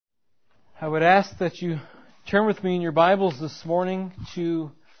I would ask that you turn with me in your Bibles this morning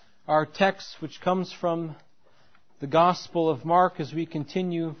to our text, which comes from the Gospel of Mark as we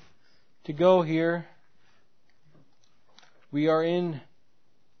continue to go here. We are in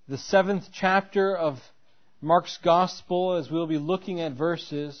the 7th chapter of Mark's Gospel as we'll be looking at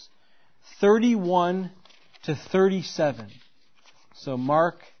verses 31 to 37. So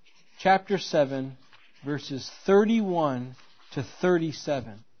Mark chapter 7, verses 31 to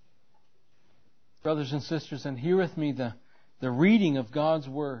 37. Brothers and sisters, and hear with me the reading of God's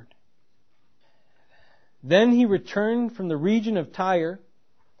Word. Then he returned from the region of Tyre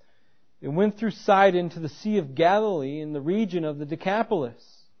and went through Sidon to the Sea of Galilee in the region of the Decapolis.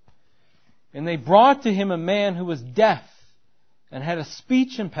 And they brought to him a man who was deaf and had a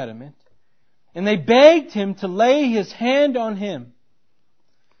speech impediment, and they begged him to lay his hand on him.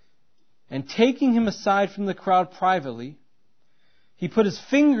 And taking him aside from the crowd privately, he put his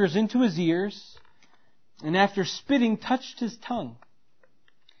fingers into his ears, and after spitting, touched his tongue.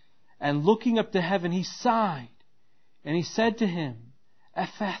 And looking up to heaven, he sighed, and he said to him,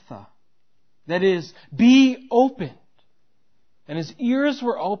 Ephphatha, that is, be opened. And his ears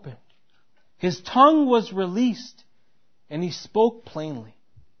were opened. His tongue was released, and he spoke plainly.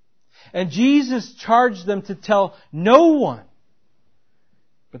 And Jesus charged them to tell no one.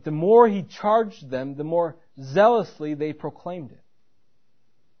 But the more he charged them, the more zealously they proclaimed it.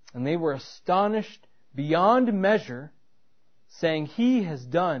 And they were astonished beyond measure, saying, He has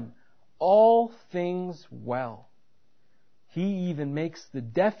done all things well. He even makes the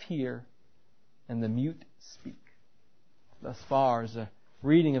deaf hear and the mute speak. Thus far is a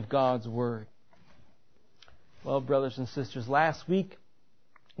reading of God's Word. Well, brothers and sisters, last week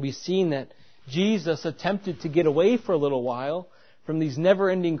we've seen that Jesus attempted to get away for a little while from these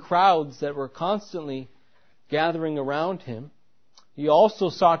never-ending crowds that were constantly gathering around Him. He also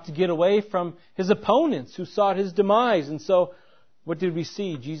sought to get away from His opponents who sought His demise. And so, what did we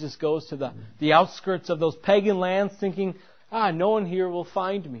see? Jesus goes to the outskirts of those pagan lands thinking, no one here will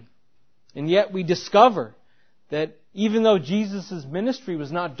find me. And yet we discover that even though Jesus' ministry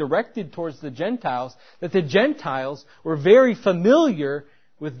was not directed towards the Gentiles, that the Gentiles were very familiar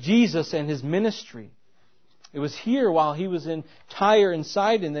with Jesus and His ministry. It was here while He was in Tyre and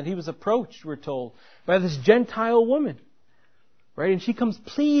Sidon that He was approached, we're told, by this Gentile woman. Right? And she comes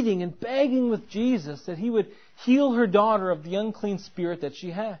pleading and begging with Jesus that He would heal her daughter of the unclean spirit that she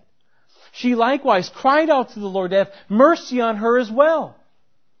had. She likewise cried out to the Lord to have mercy on her as well,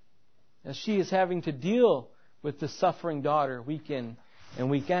 as she is having to deal with the suffering daughter week in and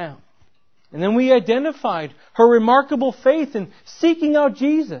week out. And then we identified her remarkable faith in seeking out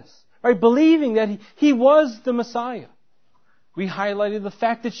Jesus, right? Believing that He was the Messiah. We highlighted the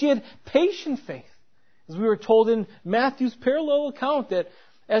fact that she had patient faith. As we were told in Matthew's parallel account that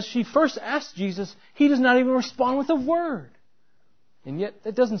as she first asked Jesus, He does not even respond with a word. And yet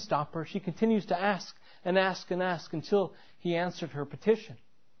that doesn't stop her. She continues to ask and ask and ask until He answered her petition.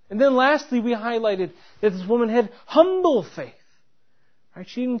 And then lastly, we highlighted that this woman had humble faith. Right?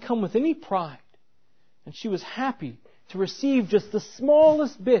 She didn't come with any pride. And she was happy to receive just the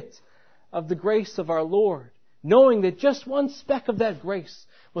smallest bit of the grace of our Lord, knowing that just one speck of that grace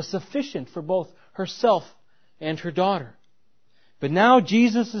was sufficient for both herself and her daughter. But now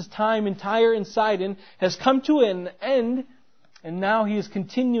Jesus' time in Tyre and Sidon has come to an end, and now He is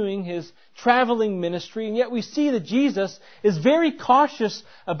continuing His traveling ministry, and yet we see that Jesus is very cautious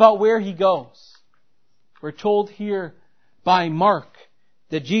about where He goes. We're told here by Mark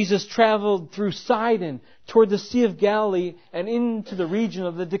that Jesus traveled through Sidon toward the Sea of Galilee and into the region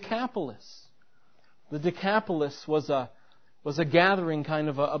of the Decapolis. The Decapolis was a gathering, kind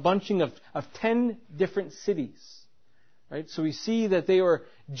of a bunching of 10 different cities. Right? So we see that they were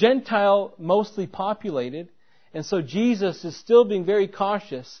Gentile mostly populated, and so Jesus is still being very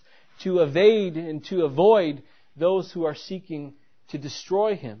cautious to evade and to avoid those who are seeking to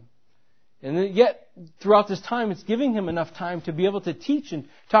destroy Him. And yet, throughout this time, it's giving Him enough time to be able to teach and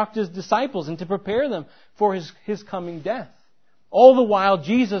talk to His disciples and to prepare them for His coming death. All the while,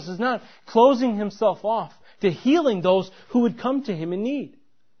 Jesus is not closing Himself off to healing those who would come to Him in need.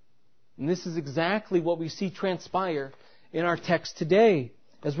 And this is exactly what we see transpire in our text today,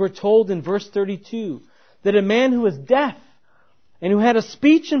 as we're told in verse 32, that a man who was deaf and who had a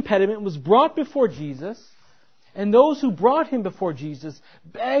speech impediment was brought before Jesus, and those who brought him before Jesus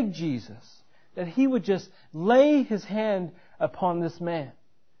begged Jesus that He would just lay His hand upon this man.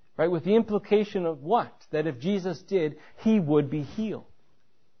 Right? With the implication of what? That if Jesus did, he would be healed.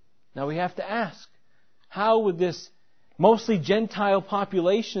 Now we have to ask, how would this mostly Gentile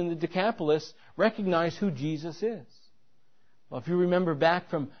population in the Decapolis recognize who Jesus is? Well, if you remember back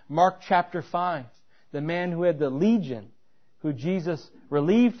from Mark chapter 5, the man who had the legion, who Jesus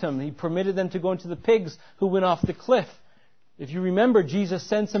relieved him, He permitted them to go into the pigs who went off the cliff. If you remember, Jesus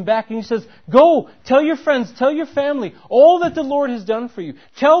sends him back and He says, "Go, tell your friends, tell your family, all that the Lord has done for you.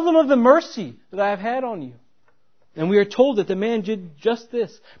 Tell them of the mercy that I have had on you." And we are told that the man did just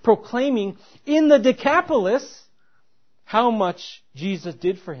this, proclaiming in the Decapolis how much Jesus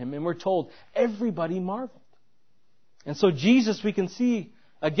did for him. And we're told everybody marveled. And so Jesus, we can see,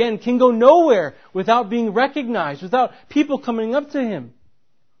 again, can go nowhere without being recognized, without people coming up to Him,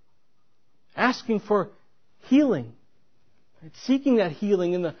 asking for healing, seeking that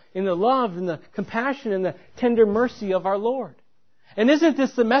healing in the love and the compassion and the tender mercy of our Lord. And isn't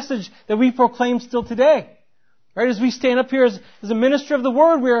this the message that we proclaim still today? Right? As we stand up here as a minister of the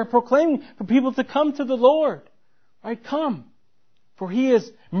Word, we are proclaiming for people to come to the Lord. Right? Come. For He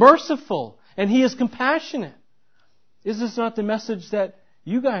is merciful and He is compassionate. Is this not the message that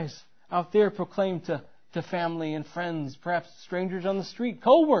you guys out there proclaim to family and friends, perhaps strangers on the street,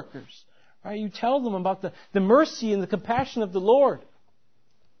 co-workers? Right? You tell them about the mercy and the compassion of the Lord.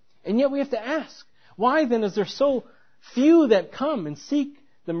 And yet we have to ask, why then is there so few that come and seek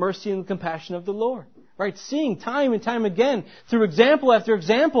the mercy and the compassion of the Lord? Right? Seeing time and time again, through example after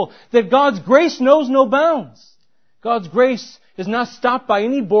example, that God's grace knows no bounds. God's grace is not stopped by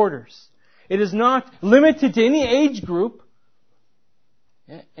any borders. It is not limited to any age group.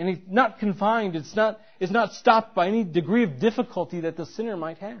 And it's not confined. It's not stopped by any degree of difficulty that the sinner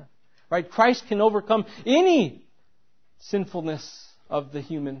might have. Right? Christ can overcome any sinfulness of the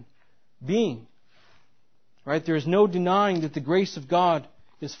human being. Right? There is no denying that the grace of God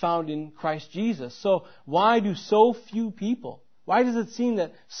is found in Christ Jesus. So why do so few people, why does it seem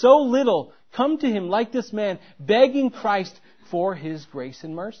that so little come to Him like this man, begging Christ for His grace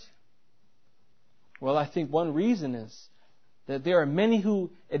and mercy? Well, I think one reason is that there are many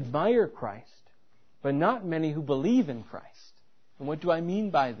who admire Christ, but not many who believe in Christ. And what do I mean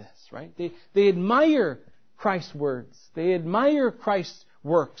by this, right? They admire Christ's words. They admire Christ's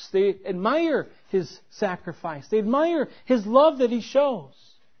works. They admire His sacrifice. They admire His love that He shows.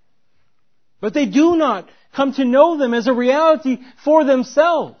 But they do not come to know them as a reality for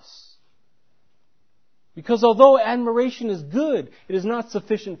themselves. Because although admiration is good, it is not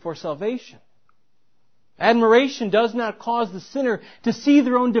sufficient for salvation. Admiration does not cause the sinner to see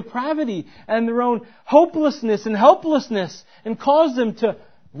their own depravity and their own hopelessness and helplessness and cause them to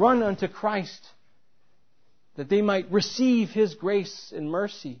run unto Christ, that they might receive His grace and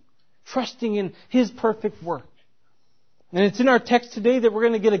mercy, trusting in His perfect work. And it's in our text today that we're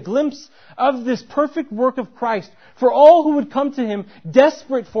going to get a glimpse of this perfect work of Christ for all who would come to Him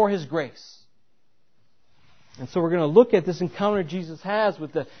desperate for His grace. And so we're going to look at this encounter Jesus has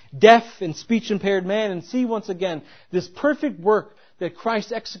with the deaf and speech-impaired man and see once again this perfect work that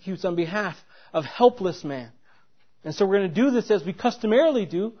Christ executes on behalf of helpless man. And so we're going to do this as we customarily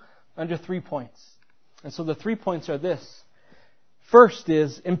do under 3 points. And so the 3 points are this. First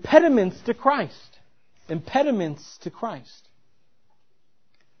is impediments to Christ. Impediments to Christ.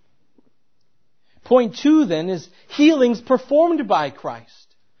 Point 2 then is healings performed by Christ.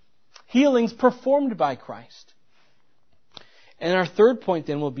 Healings performed by Christ. And our third point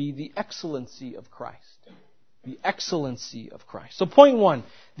then will be the excellency of Christ. The excellency of Christ. So point 1,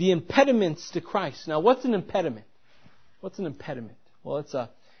 the impediments to Christ. Now what's an impediment? What's an impediment? Well,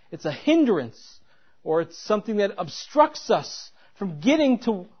 it's a hindrance, or it's something that obstructs us from getting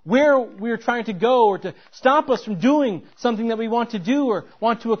to where we're trying to go, or to stop us from doing something that we want to do or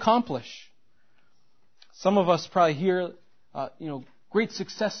want to accomplish. Some of us probably hear, great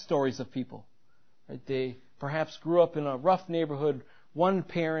success stories of people. Right? They perhaps grew up in a rough neighborhood, one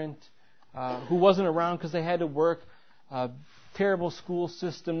parent who wasn't around because they had to work, terrible school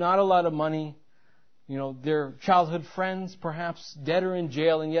system, not a lot of money. Their childhood friends perhaps dead or in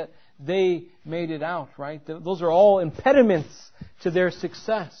jail, and yet they made it out, right? Those are all impediments to their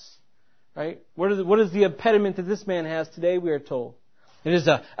success, right? What is the impediment that this man has today, we are told? It is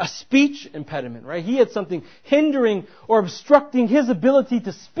a speech impediment, right? He had something hindering or obstructing his ability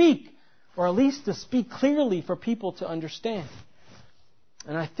to speak, or at least to speak clearly for people to understand.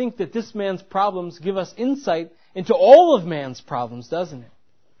 And I think that this man's problems give us insight into all of man's problems, doesn't it?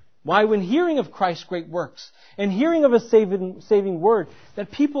 Why, when hearing of Christ's great works and hearing of His saving word,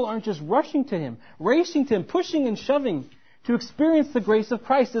 that people aren't just rushing to Him, racing to Him, pushing and shoving to experience the grace of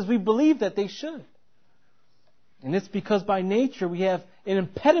Christ as we believe that they should. And it's because by nature we have an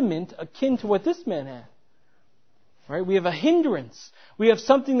impediment akin to what this man had. Right? We have a hindrance. We have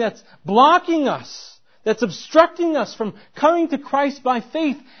something that's blocking us, that's obstructing us from coming to Christ by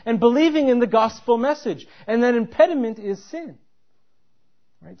faith and believing in the gospel message. And that impediment is sin.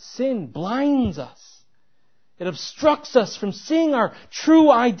 Right? Sin blinds us. It obstructs us from seeing our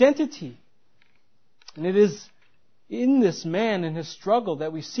true identity. And it is in this man and his struggle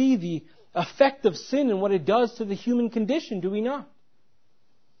that we see the effect of sin and what it does to the human condition, do we not?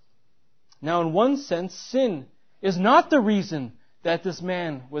 Now, in one sense, sin is not the reason that this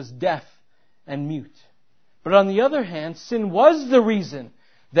man was deaf and mute. But on the other hand, sin was the reason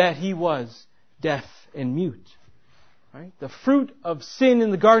that he was deaf and mute. Right? The fruit of sin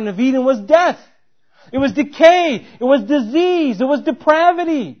in the Garden of Eden was death. It was decay. It was disease. It was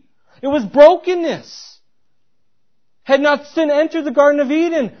depravity. It was brokenness. Had not sin entered the Garden of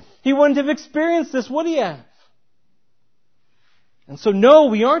Eden, he wouldn't have experienced this, would he have? And so no,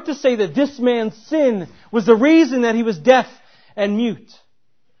 we aren't to say that this man's sin was the reason that he was deaf and mute.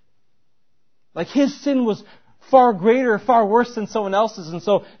 Like his sin was far greater, far worse than someone else's, and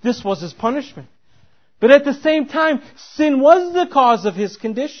so this was his punishment. But at the same time, sin was the cause of his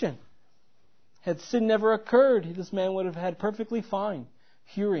condition. Had sin never occurred, this man would have had perfectly fine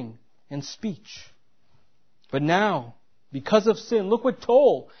hearing and speech. But now, because of sin, look what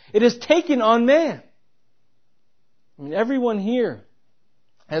toll it has taken on man. I mean, everyone here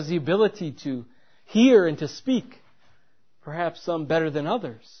has the ability to hear and to speak. Perhaps some better than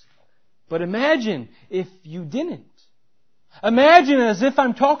others. But imagine if you didn't. Imagine as if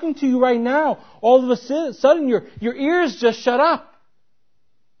I'm talking to you right now, all of a sudden your ears just shut up.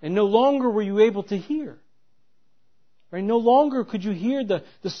 And no longer were you able to hear. Right? No longer could you hear the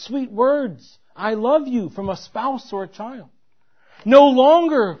sweet words, I love you, from a spouse or a child. No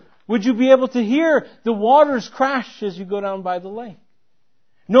longer would you be able to hear the waters crash as you go down by the lake.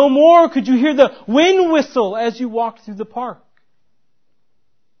 No more could you hear the wind whistle as you walked through the park.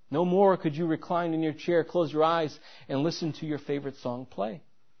 No more could you recline in your chair, close your eyes, and listen to your favorite song play.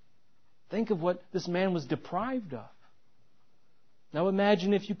 Think of what this man was deprived of. Now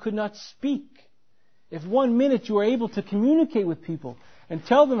imagine if you could not speak. If 1 minute you are able to communicate with people and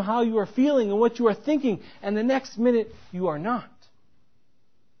tell them how you are feeling and what you are thinking, and the next minute you are not.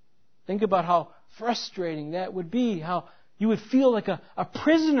 Think about how frustrating that would be, how you would feel like a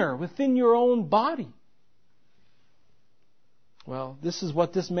prisoner within your own body. Well, this is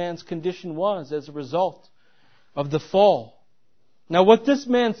what this man's condition was as a result of the fall. Now, what this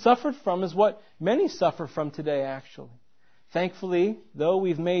man suffered from is what many suffer from today, actually. Thankfully, though,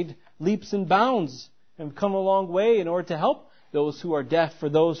 we've made leaps and bounds and come a long way in order to help those who are deaf or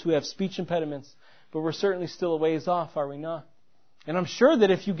those who have speech impediments. But we're certainly still a ways off, are we not? And I'm sure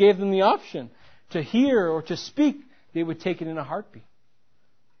that if you gave them the option to hear or to speak, they would take it in a heartbeat.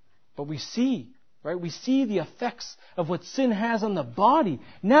 But we see, right? We see the effects of what sin has on the body.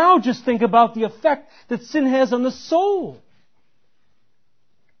 Now just think about the effect that sin has on the soul.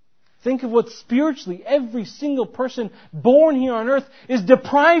 Think of what spiritually every single person born here on earth is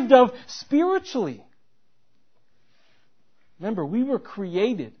deprived of spiritually. Remember, we were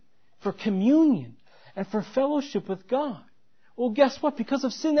created for communion and for fellowship with God. Well, guess what? Because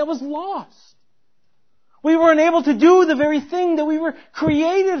of sin, that was lost. We weren't able to do the very thing that we were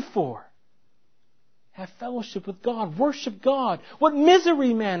created for. Have fellowship with God, worship God. What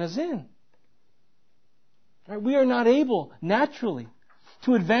misery man is in. Right? We are not able, naturally,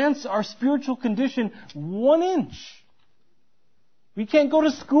 to advance our spiritual condition 1 inch. We can't go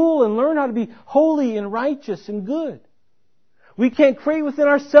to school and learn how to be holy and righteous and good. We can't create within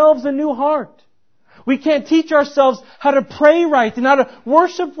ourselves a new heart. We can't teach ourselves how to pray right and how to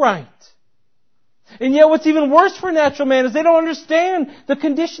worship right. And yet what's even worse for natural man is they don't understand the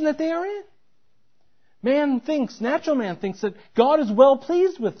condition that they are in. Natural man thinks that God is well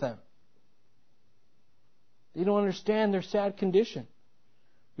pleased with them. They don't understand their sad condition.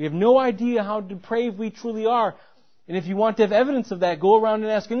 We have no idea how depraved we truly are. And if you want to have evidence of that, go around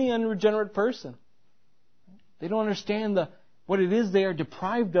and ask any unregenerate person. They don't understand what it is they are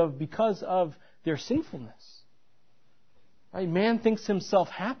deprived of because of their sinfulness. Right? Man thinks himself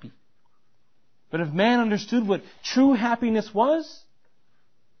happy. But if man understood what true happiness was,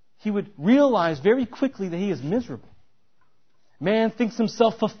 he would realize very quickly that he is miserable. Man thinks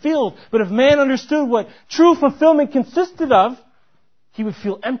himself fulfilled. But if man understood what true fulfillment consisted of, he would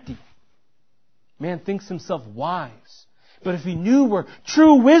feel empty. Man thinks himself wise. But if he knew where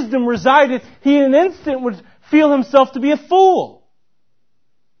true wisdom resided, he in an instant would feel himself to be a fool.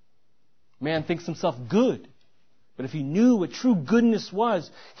 Man thinks himself good. But if he knew what true goodness was,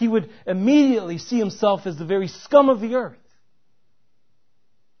 he would immediately see himself as the very scum of the earth.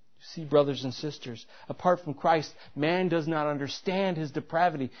 See, brothers and sisters, apart from Christ, man does not understand his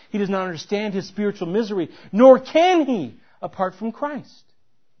depravity. He does not understand his spiritual misery, nor can he apart from Christ.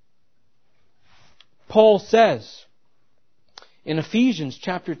 Paul says in Ephesians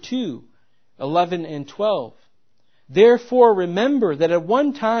chapter 2, 11 and 12, "Therefore remember that at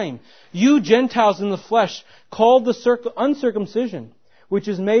one time you Gentiles in the flesh, called the uncircumcision, which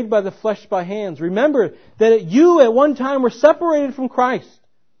is made by the flesh by hands. Remember that you at one time were separated from Christ,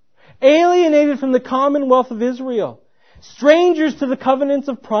 alienated from the commonwealth of Israel, strangers to the covenants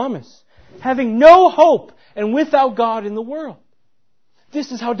of promise, having no hope and without God in the world."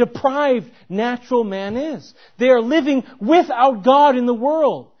 This is how deprived natural man is. They are living without God in the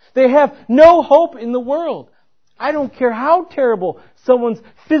world. They have no hope in the world. I don't care how terrible someone's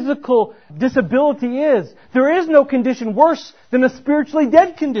physical disability is. There is no condition worse than a spiritually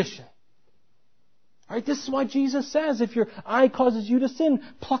dead condition. Right? This is why Jesus says, if your eye causes you to sin,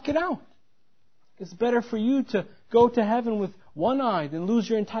 pluck it out. It's better for you to go to heaven with one eye than lose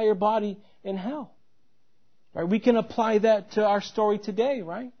your entire body in hell. Right? We can apply that to our story today,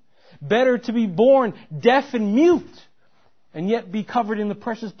 right? Better to be born deaf and mute and yet be covered in the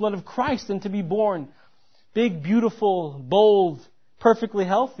precious blood of Christ than to be born big, beautiful, bold, perfectly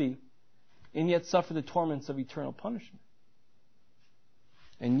healthy and yet suffer the torments of eternal punishment.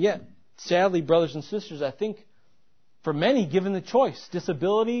 And yet, sadly, brothers and sisters, I think for many, given the choice,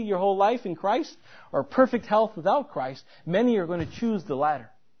 disability your whole life in Christ or perfect health without Christ, many are going to choose the latter.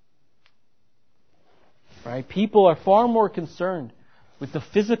 Right? People are far more concerned with the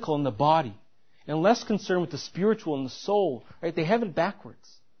physical and the body and less concerned with the spiritual and the soul. Right? They have it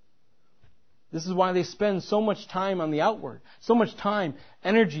backwards. This is why they spend so much time on the outward, so much time,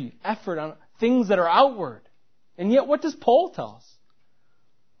 energy, effort on things that are outward. And yet, what does Paul tell us?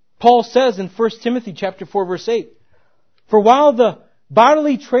 Paul says in 1 Timothy chapter 4, verse 8, "For while the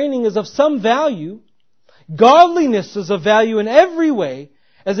bodily training is of some value, godliness is of value in every way,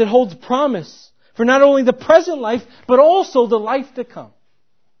 as it holds promise for not only the present life, but also the life to come."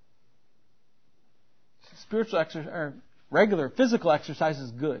 Spiritual exercise, or regular physical exercise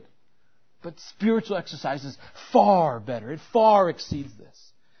is good, but spiritual exercise is far better. It far exceeds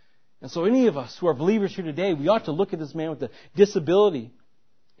this. And so any of us who are believers here today, we ought to look at this man with a disability.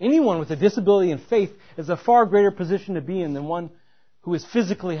 Anyone with a disability in faith is a far greater position to be in than one who is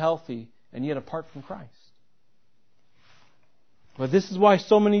physically healthy and yet apart from Christ. But this is why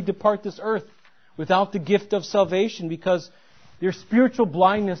so many depart this earth without the gift of salvation, because their spiritual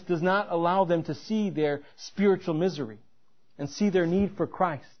blindness does not allow them to see their spiritual misery and see their need for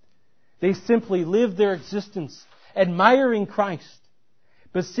Christ. They simply live their existence admiring Christ,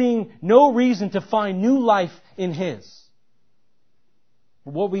 but seeing no reason to find new life in His.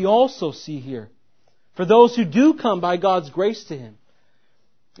 What we also see here, for those who do come by God's grace to Him,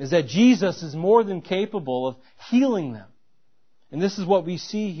 is that Jesus is more than capable of healing them. And this is what we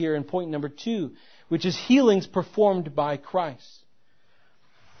see here in point number 2, which is healings performed by Christ.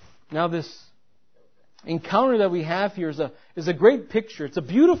 Now this encounter that we have here is a great picture. It's a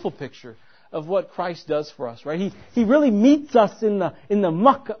beautiful picture of what Christ does for us, right? He really meets us in the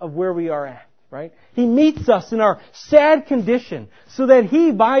muck of where we are at. Right? He meets us in our sad condition so that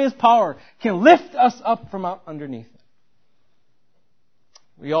He, by His power, can lift us up from out underneath it.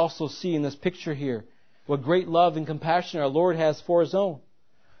 We also see in this picture here what great love and compassion our Lord has for His own.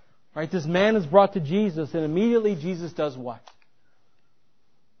 Right? This man is brought to Jesus, and immediately Jesus does what?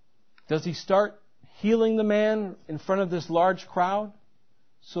 Does He start healing the man in front of this large crowd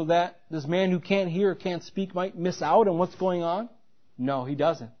so that this man who can't hear or can't speak might miss out on what's going on? No, He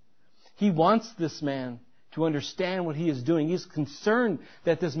doesn't. He wants this man to understand what he is doing. He's concerned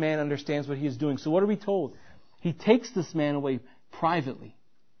that this man understands what he is doing. So what are we told? He takes this man away privately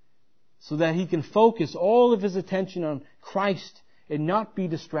so that he can focus all of his attention on Christ and not be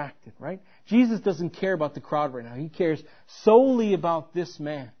distracted, right? Jesus doesn't care about the crowd right now. He cares solely about this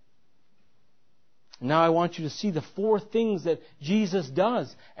man. Now I want you to see the 4 things that Jesus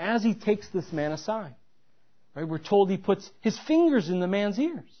does as He takes this man aside. Right? We're told He puts His fingers in the man's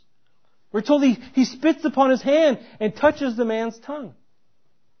ears. We're told he spits upon his hand and touches the man's tongue.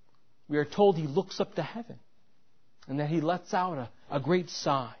 We are told He looks up to heaven and that He lets out a great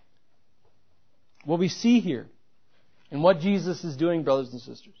sigh. What we see here and what Jesus is doing, brothers and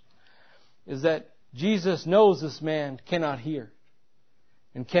sisters, is that Jesus knows this man cannot hear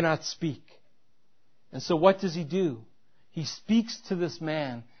and cannot speak. And so what does He do? He speaks to this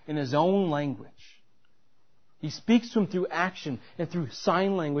man in His own language. He speaks to him through action and through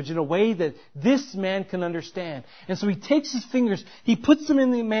sign language in a way that this man can understand. And so He takes His fingers, He puts them in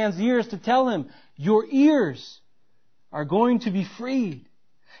the man's ears to tell him, your ears are going to be freed.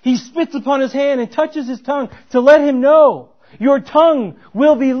 He spits upon his hand and touches his tongue to let him know, your tongue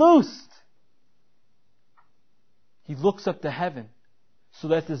will be loosed. He looks up to heaven so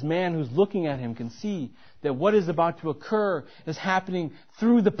that this man who's looking at him can see that what is about to occur is happening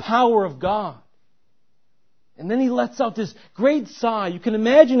through the power of God. And then he lets out this great sigh. You can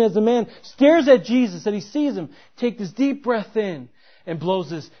imagine as the man stares at Jesus and he sees him take this deep breath in and blows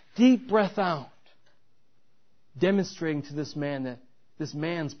this deep breath out, demonstrating to this man that this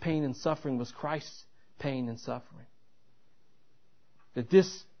man's pain and suffering was Christ's pain and suffering. That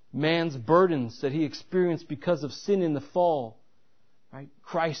this man's burdens that he experienced because of sin in the fall, right,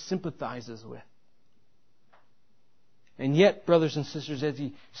 Christ sympathizes with. And yet, brothers and sisters, as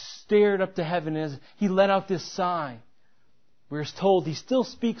he stared up to heaven, as he let out this sigh, we're told he still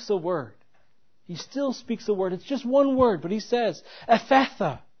speaks a word. He still speaks a word. It's just one word, but he says,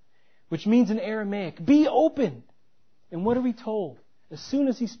 Ephatha, which means in Aramaic, be opened. And what are we told? As soon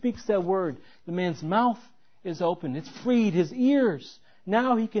as he speaks that word, the man's mouth is open. It's freed. His ears,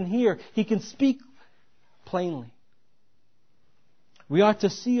 now he can hear. He can speak plainly. We ought to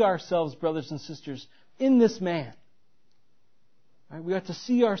see ourselves, brothers and sisters, in this man. Right? We ought to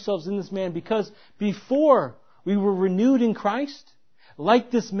see ourselves in this man because before we were renewed in Christ,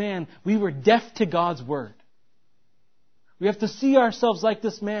 like this man, we were deaf to God's word. We have to see ourselves like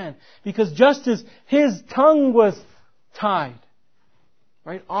this man because just as his tongue was tied,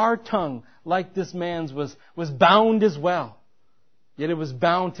 right, our tongue, like this man's, was bound as well. Yet it was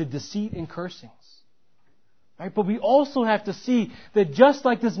bound to deceit and cursings. Right? But we also have to see that just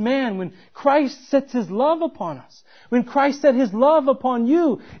like this man, when Christ sets His love upon us, when Christ set His love upon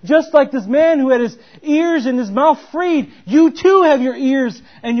you, just like this man who had his ears and his mouth freed, you too have your ears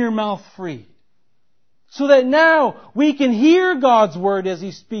and your mouth freed. So that now we can hear God's Word as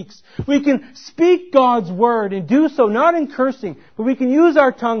He speaks. We can speak God's Word and do so not in cursing, but we can use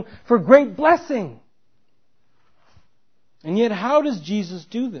our tongue for great blessing. And yet how does Jesus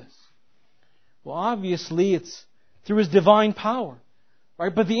do this? Well, obviously it's through His divine power.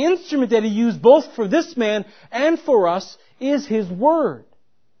 Right? But the instrument that He used both for this man and for us is His Word.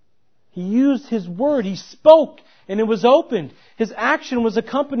 He used His Word. He spoke and it was opened. His action was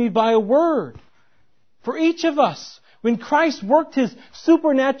accompanied by a word. For each of us, when Christ worked His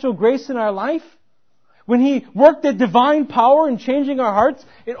supernatural grace in our life, when He worked that divine power in changing our hearts,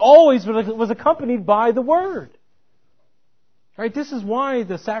 it always was accompanied by the Word. Right? This is why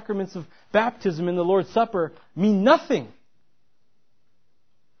the sacraments of baptism and the Lord's Supper mean nothing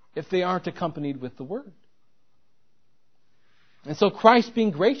if they aren't accompanied with the Word. And so Christ, being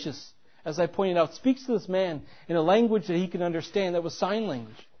gracious, as I pointed out, speaks to this man in a language that he can understand, that was sign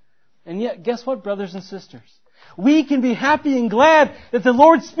language. And yet, guess what, brothers and sisters? We can be happy and glad that the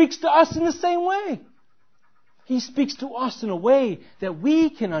Lord speaks to us in the same way. He speaks to us in a way that we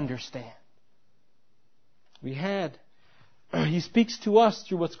can understand. He speaks to us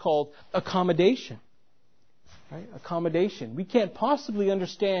through what's called accommodation. Right? Accommodation. We can't possibly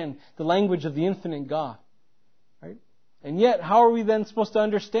understand the language of the infinite God. Right? And yet, how are we then supposed to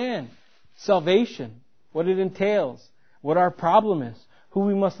understand salvation, what it entails, what our problem is, who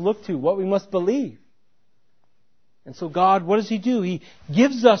we must look to, what we must believe? And so God, what does He do? He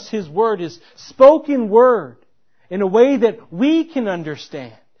gives us His Word, His spoken Word, in a way that we can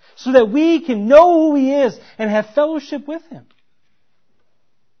understand, so that we can know who He is and have fellowship with Him.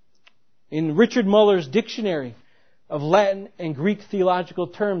 In Richard Muller's Dictionary of Latin and Greek Theological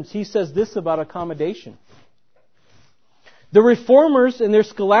Terms, he says this about accommodation. The Reformers and their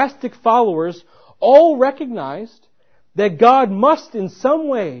scholastic followers all recognized that God must in some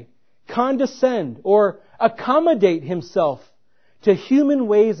way condescend or accommodate Himself to human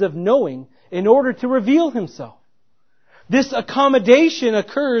ways of knowing in order to reveal Himself. This accommodation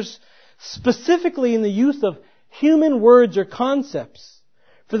occurs specifically in the use of human words or concepts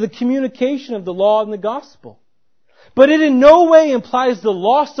for the communication of the law and the gospel. But it in no way implies the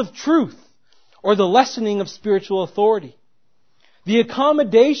loss of truth or the lessening of spiritual authority. The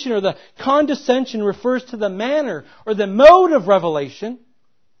accommodation or the condescension refers to the manner or the mode of revelation.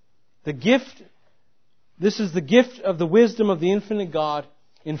 The gift, this is the gift of the wisdom of the infinite God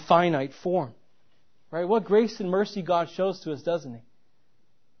in finite form. Right? What grace and mercy God shows to us, doesn't He?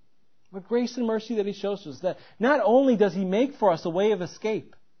 What grace and mercy that He shows to us. That not only does He make for us a way of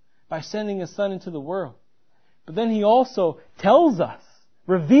escape by sending His Son into the world, but then He also tells us,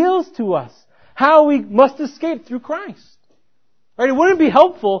 reveals to us how we must escape through Christ. Right? It wouldn't be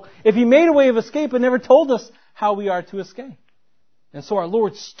helpful if He made a way of escape and never told us how we are to escape. And so our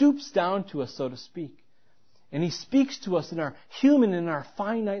Lord stoops down to us, so to speak. And He speaks to us in our human and our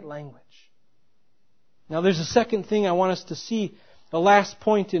finite language. Now there's a second thing I want us to see the last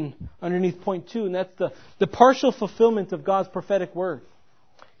point underneath point 2, and that's the partial fulfillment of God's prophetic word.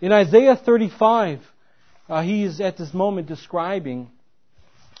 In Isaiah 35, he is at this moment describing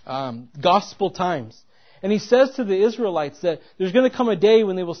gospel times. And he says to the Israelites that there's going to come a day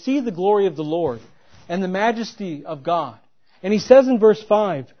when they will see the glory of the Lord and the majesty of God. And he says in verse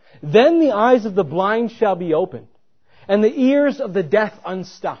 5, "Then the eyes of the blind shall be opened, and the ears of the deaf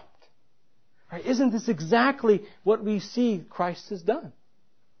unstopped." Right? Isn't this exactly what we see Christ has done?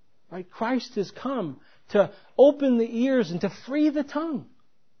 Right? Christ has come to open the ears and to free the tongue.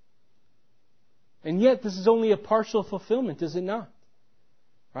 And yet this is only a partial fulfillment, is it not?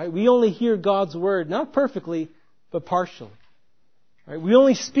 Right? We only hear God's word, not perfectly, but partially. Right? We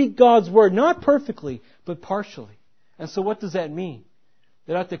only speak God's word, not perfectly, but partially. And so what does that mean?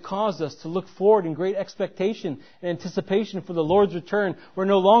 That ought to cause us to look forward in great expectation and anticipation for the Lord's return, where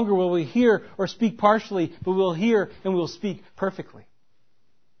no longer will we hear or speak partially, but we'll hear and we'll speak perfectly.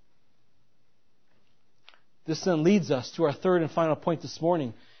 This then leads us to our third and final point this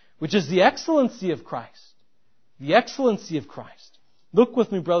morning, which is the excellency of Christ. The excellency of Christ. Look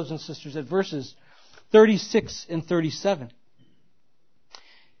with me, brothers and sisters, at verses 36 and 37.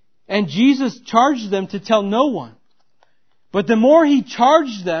 "And Jesus charged them to tell no one. But the more He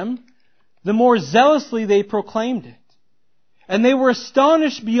charged them, the more zealously they proclaimed it. And they were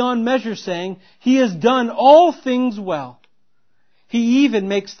astonished beyond measure, saying, 'He has done all things well. He even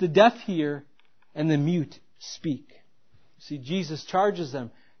makes the deaf hear and the mute speak.'" See, Jesus charges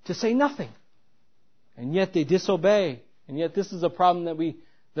them to say nothing. And yet they disobey. And yet this is a problem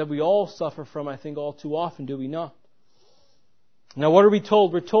that we all suffer from, I think, all too often, do we not? Now what are we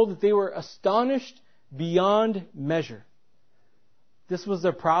told? We're told that they were astonished beyond measure. This was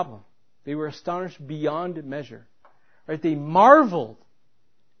their problem. They were astonished beyond measure. Right? They marveled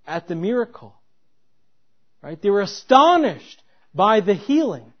at the miracle. Right? They were astonished by the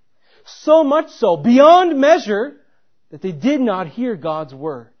healing. So much so, beyond measure, that they did not hear God's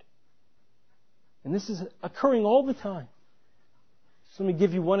word. And this is occurring all the time. So let me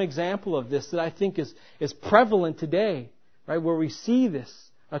give you one example of this that I think is prevalent today, right? Where we see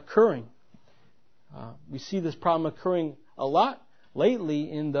this occurring. We see this problem occurring a lot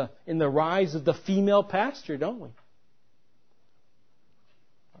lately in the rise of the female pastor, don't we?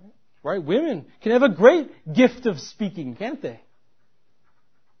 Right? Women can have a great gift of speaking, can't they?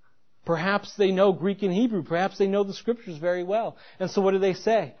 Perhaps they know Greek and Hebrew. Perhaps they know the Scriptures very well. And so what do they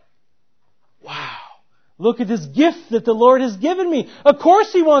say? "Wow, look at this gift that the Lord has given me. Of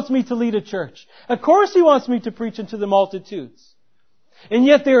course He wants me to lead a church. Of course He wants me to preach unto the multitudes." And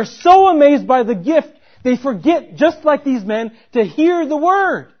yet they are so amazed by the gift, they forget, just like these men, to hear the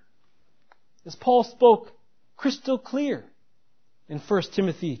Word. As Paul spoke crystal clear in 1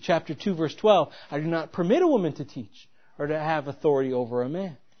 Timothy chapter 2, verse 12, "I do not permit a woman to teach or to have authority over a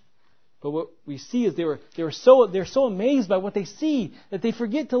man." But what we see is they're so amazed by what they see that they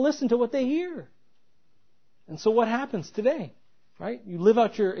forget to listen to what they hear. And so what happens today? Right? You live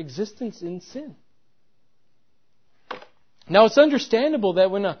out your existence in sin. Now it's understandable that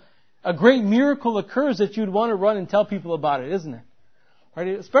when a great miracle occurs that you'd want to run and tell people about it, isn't it? Right?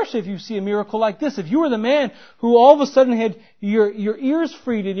 Especially if you see a miracle like this. If you were the man who all of a sudden had your ears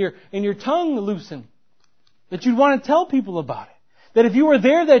freed and your tongue loosened, that you'd want to tell people about it. That if you were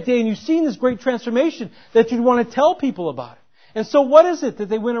there that day and you've seen this great transformation, that you'd want to tell people about it. And so what is it that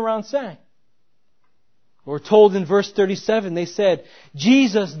they went around saying? We're told in verse 37, they said,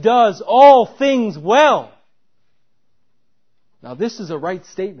 "Jesus does all things well." Now this is a right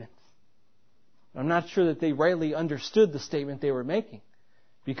statement. I'm not sure that they rightly understood the statement they were making.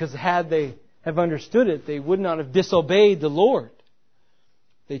 Because had they have understood it, they would not have disobeyed the Lord.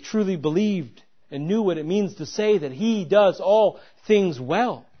 They truly believed and knew what it means to say that He does all things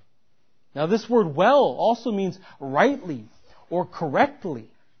well. Now this word "well" also means rightly or correctly.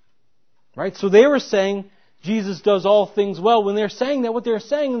 Right? So they were saying Jesus does all things well. When they're saying that, what they're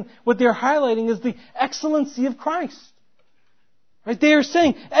saying, what they're highlighting is the excellency of Christ. Right? They are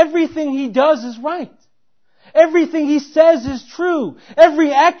saying everything He does is right. Everything He says is true.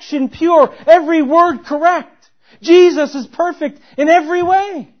 Every action pure. Every word correct. Jesus is perfect in every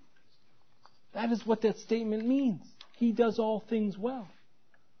way. That is what that statement means. He does all things well.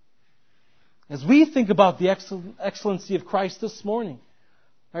 As we think about the excellency of Christ this morning,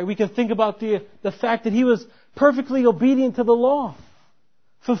 right, we can think about the fact that He was perfectly obedient to the law,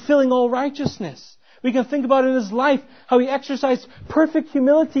 fulfilling all righteousness. We can think about in His life how He exercised perfect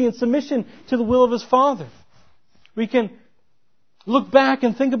humility and submission to the will of His Father. We can look back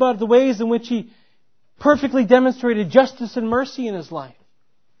and think about the ways in which He perfectly demonstrated justice and mercy in His life.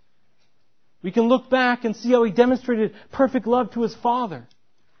 We can look back and see how He demonstrated perfect love to His Father,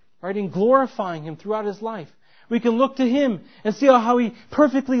 right, in glorifying Him throughout His life. We can look to Him and see how He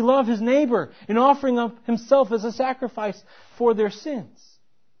perfectly loved His neighbor in offering up Himself as a sacrifice for their sins.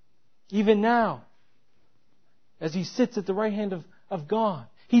 Even now, as He sits at the right hand of God,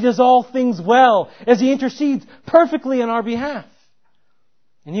 He does all things well as He intercedes perfectly on our behalf.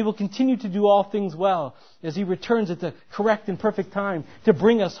 And He will continue to do all things well as He returns at the correct and perfect time to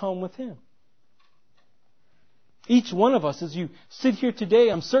bring us home with Him. Each one of us, as you sit here today,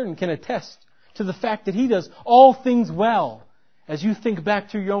 I'm certain can attest to the fact that He does all things well as you think back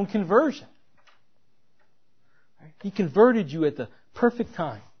to your own conversion. He converted you at the perfect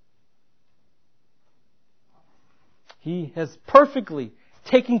time. He has perfectly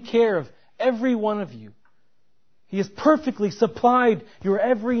taken care of every one of you. He has perfectly supplied your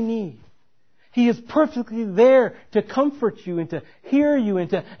every need. He is perfectly there to comfort you and to hear you and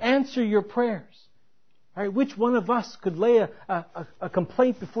to answer your prayers. All right, which one of us could lay a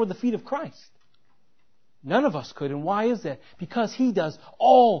complaint before the feet of Christ? None of us could. And why is that? Because He does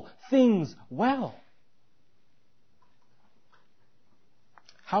all things well.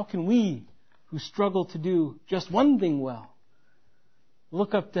 How can we, who struggle to do just one thing well,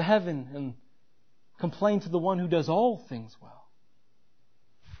 look up to heaven and complain to the one who does all things well?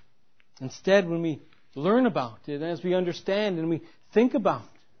 Instead, when we learn about it, as we understand and we think about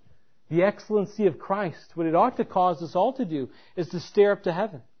the excellency of Christ, what it ought to cause us all to do is to stare up to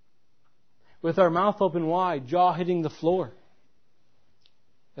heaven with our mouth open wide, jaw hitting the floor,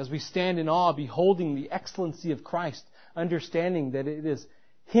 as we stand in awe, beholding the excellency of Christ, understanding that it is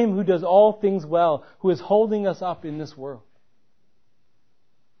Him who does all things well, who is holding us up in this world.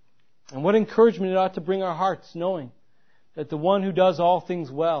 And what encouragement it ought to bring our hearts, knowing that the one who does all things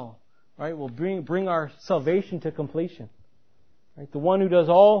well, right, will bring our salvation to completion. Right? The one who does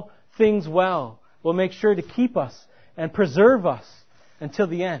all things well will make sure to keep us and preserve us until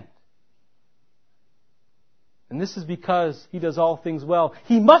the end. And this is because He does all things well.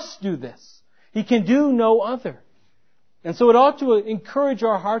 He must do this. He can do no other. And so it ought to encourage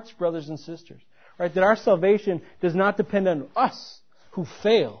our hearts, brothers and sisters, right, that our salvation does not depend on us who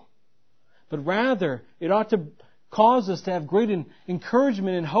fail, but rather it ought to cause us to have great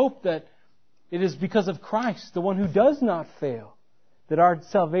encouragement and hope that it is because of Christ, the one who does not fail, that our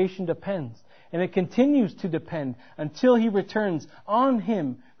salvation depends. And it continues to depend until He returns on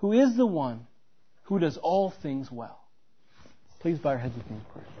Him who is the one who does all things well. Please bow your heads with me in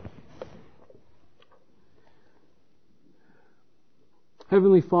prayer.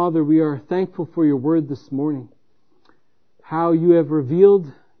 Heavenly Father, we are thankful for Your Word this morning. How You have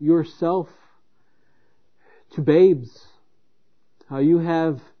revealed Yourself to babes. How You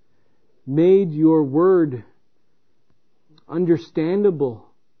have made Your Word understandable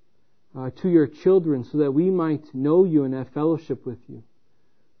to Your children so that we might know You and have fellowship with You.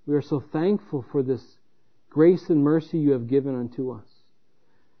 We are so thankful for this grace and mercy You have given unto us.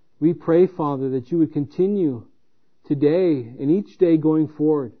 We pray, Father, that You would continue today and each day going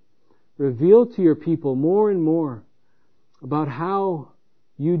forward, reveal to Your people more and more about how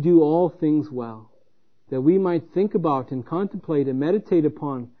You do all things well, that we might think about and contemplate and meditate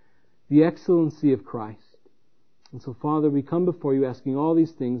upon the excellency of Christ. And so, Father, we come before You asking all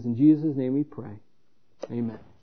these things. In Jesus' name we pray. Amen.